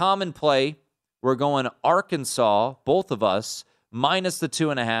a common play. We're going Arkansas, both of us, minus the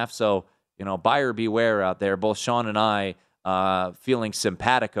 2.5. So, buyer beware out there. Both Sean and I feeling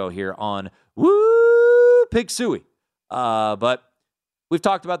simpatico here on Pig Suey. But we've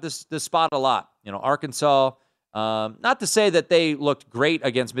talked about this spot a lot. Arkansas, not to say that they looked great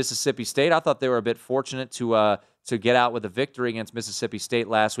against Mississippi State. I thought they were a bit fortunate to get out with a victory against Mississippi State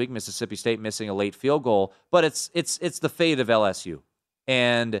last week. Mississippi State missing a late field goal. But it's the fate of LSU.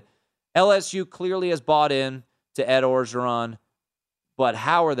 And LSU clearly has bought in to Ed Orgeron. But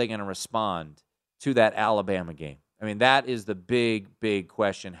how are they going to respond to that Alabama game? I mean, that is the big, big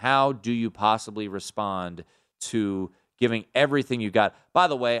question. How do you possibly respond to giving everything you got? By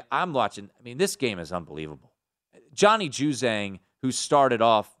the way, I'm watching. I mean, this game is unbelievable. Johnny Juzang, who started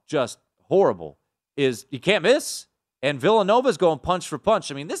off just horrible, you can't miss. And Villanova's going punch for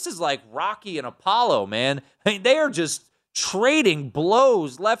punch. I mean, this is like Rocky and Apollo, man. I mean, they are just trading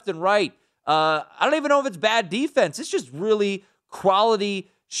blows left and right. I don't even know if it's bad defense. It's just really quality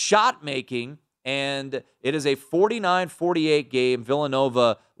shot making. And it is a 49-48 game.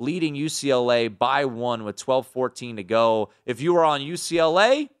 Villanova leading UCLA by 1 with 12:14 to go. If you were on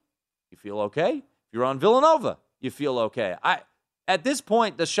UCLA, you feel okay. If you're on Villanova, you feel okay. At this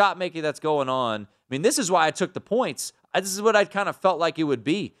point, the shot making that's going on, I mean, this is why I took the points. This is what I kind of felt like it would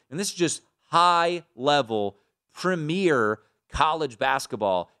be. And this is just high-level, premier college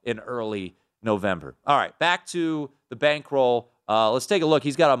basketball in early November. All right, back to the bankroll. Let's take a look.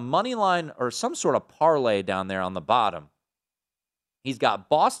 He's got a money line or some sort of parlay down there on the bottom. He's got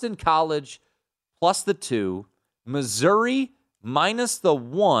Boston College plus the 2, Missouri minus the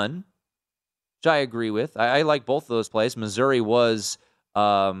 1, which I agree with. I like both of those plays. Missouri was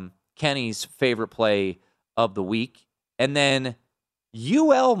Kenny's favorite play of the week. And then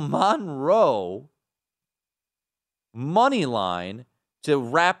UL Monroe money line to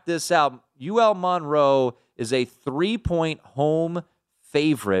wrap this out. UL Monroe is a 3-point home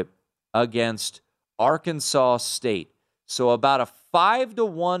favorite against Arkansas State. So about a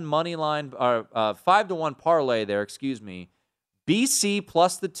 5-1 money line, or 5-1 parlay there, BC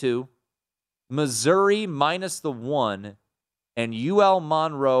plus the 2, Missouri minus the 1, and UL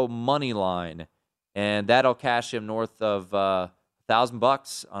Monroe money line. And that'll cash him north of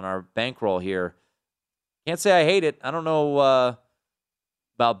 $1,000 on our bankroll here. Can't say I hate it. I don't know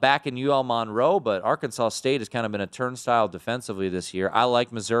about backing UL Monroe, but Arkansas State has kind of been a turnstile defensively this year. I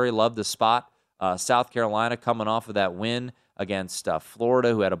like Missouri, love the spot. South Carolina coming off of that win against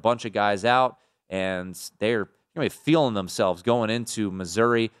Florida, who had a bunch of guys out, and they're going to be feeling themselves going into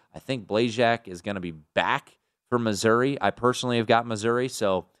Missouri. I think Blazak is going to be back for Missouri. I personally have got Missouri,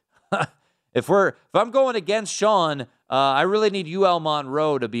 so if I'm going against Sean, I really need UL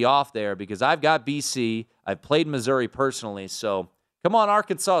Monroe to be off there because I've got BC. I've played Missouri personally, so come on,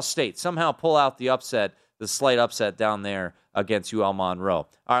 Arkansas State. Somehow pull out the upset, the slight upset down there against UL Monroe.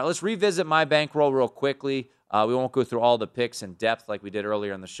 All right, let's revisit my bankroll real quickly. We won't go through all the picks in depth like we did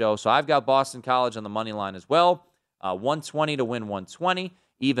earlier in the show. So I've got Boston College on the money line as well. 120 to win 120.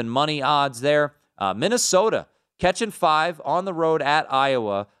 Even money odds there. Minnesota catching 5 on the road at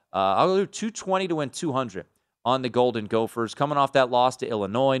Iowa. I'll do 220 to win 200 on the Golden Gophers. Coming off that loss to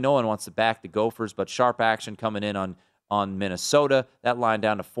Illinois, no one wants to back the Gophers, but sharp action coming in on Minnesota. That line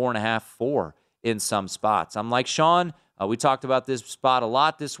down to 4.5, 4 in some spots. I'm like Sean. We talked about this spot a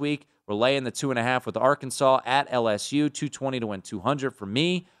lot this week. We're laying the 2.5 with Arkansas at LSU. 220 to win 200 for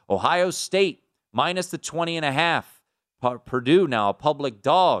me. Ohio State minus the 20.5. Purdue now a public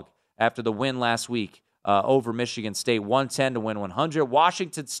dog after the win last week over Michigan State. 110 to win 100.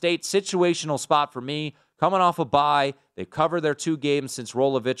 Washington State, situational spot for me. Coming off a bye. They covered their 2 games since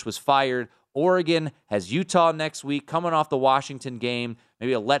Rolovich was fired. Oregon has Utah next week. Coming off the Washington game.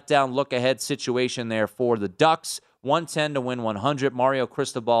 Maybe a letdown look-ahead situation there for the Ducks. 110 to win 100. Mario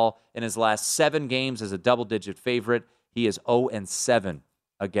Cristobal in his last 7 games as a double-digit favorite. He is 0-7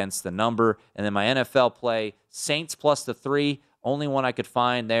 against the number. And then my NFL play, Saints plus the 3. Only one I could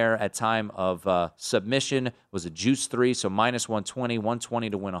find there at time of submission was a juice 3, so minus 120, 120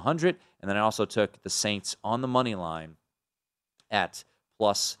 to win 100. And then I also took the Saints on the money line at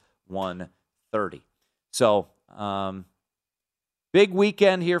plus 130. So, big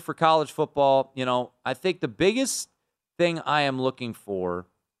weekend here for college football. You know, I think the biggest thing I am looking for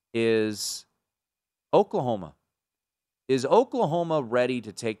is Oklahoma. Is Oklahoma ready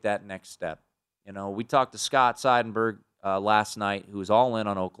to take that next step? You know, we talked to Scott Seidenberg last night, who was all in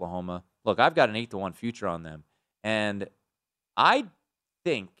on Oklahoma. Look, I've got an 8-1 future on them. And I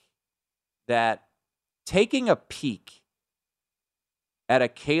think that taking a peek at a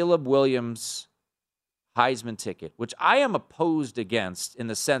Caleb Williams Heisman ticket, which I am opposed against in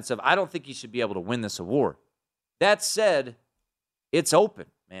the sense of I don't think he should be able to win this award. That said, it's open,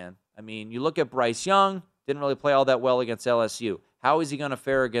 man. I mean, you look at Bryce Young, didn't really play all that well against LSU. How is he going to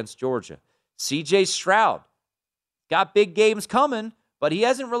fare against Georgia? C.J. Stroud got big games coming, but he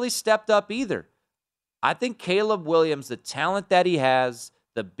hasn't really stepped up either. I think Caleb Williams, the talent that he has,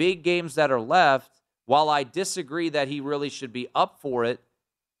 the big games that are left, while I disagree that he really should be up for it,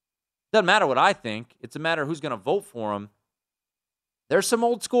 doesn't matter what I think. It's a matter of who's going to vote for him. There's some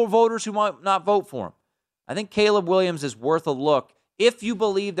old school voters who might not vote for him. I think Caleb Williams is worth a look if you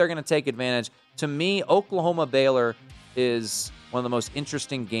believe they're going to take advantage. To me, Oklahoma-Baylor is one of the most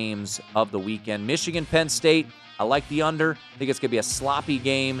interesting games of the weekend. Michigan-Penn State, I like the under. I think it's going to be a sloppy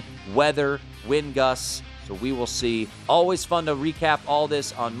game. Weather, wind gusts. So we will see. Always fun to recap all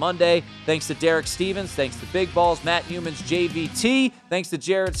this on Monday. Thanks to Derek Stevens. Thanks to Big Balls, Matt Newman's JVT. Thanks to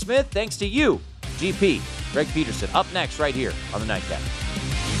Jared Smith. Thanks to you, GP, Greg Peterson. Up next right here on the Nightcap.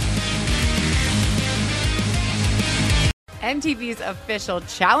 MTV's official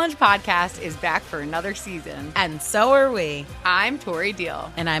Challenge podcast is back for another season. And so are we. I'm Tori Deal.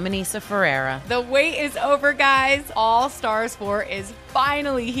 And I'm Anissa Ferreira. The wait is over, guys. All Stars 4 is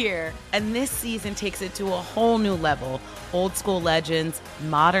finally here. And this season takes it to a whole new level. Old school legends,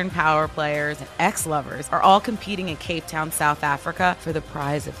 modern power players, and ex-lovers are all competing in Cape Town, South Africa for the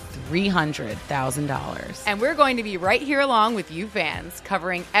prize of $300,000. And we're going to be right here along with you fans,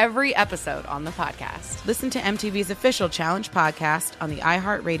 covering every episode on the podcast. Listen to MTV's official Challenge podcast on the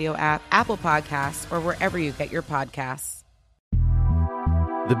iHeartRadio app, Apple Podcasts, or wherever you get your podcasts.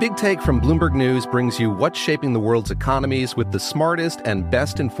 The Big Take from Bloomberg News brings you what's shaping the world's economies with the smartest and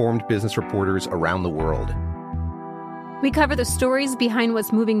best-informed business reporters around the world. We cover the stories behind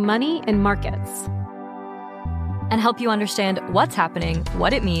what's moving money and markets, and help you understand what's happening,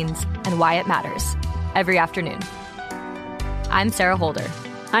 what it means, and why it matters every afternoon. I'm Sarah Holder.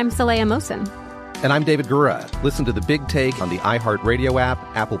 I'm Saleha Mohsin. And I'm David Gura. Listen to The Big Take on the iHeartRadio app,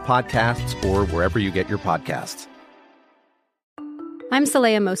 Apple Podcasts, or wherever you get your podcasts. I'm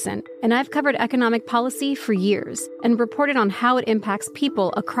Saleha Mohsin, and I've covered economic policy for years and reported on how it impacts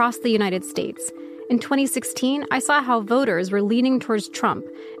people across the United States. In 2016, I saw how voters were leaning towards Trump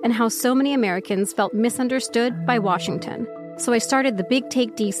and how so many Americans felt misunderstood by Washington. So I started The Big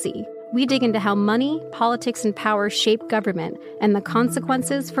Take DC. We dig into how money, politics, and power shape government and the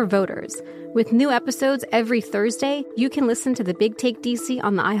consequences for voters. With new episodes every Thursday, you can listen to The Big Take DC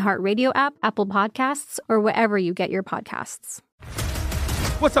on the iHeartRadio app, Apple Podcasts, or wherever you get your podcasts.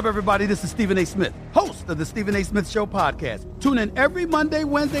 What's up, everybody? This is Stephen A. Smith, host of the Stephen A. Smith Show podcast. Tune in every Monday,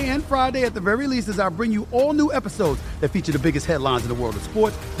 Wednesday, and Friday at the very least as I bring you all new episodes that feature the biggest headlines in the world of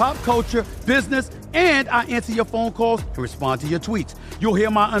sports, pop culture, business, and I answer your phone calls and respond to your tweets. You'll hear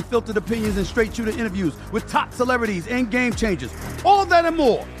my unfiltered opinions and straight-shooter interviews with top celebrities and game changers. All of that and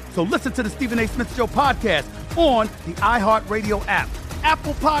more. So listen to the Stephen A. Smith Show podcast on the iHeartRadio app,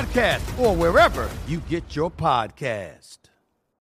 Apple Podcasts, or wherever you get your podcast.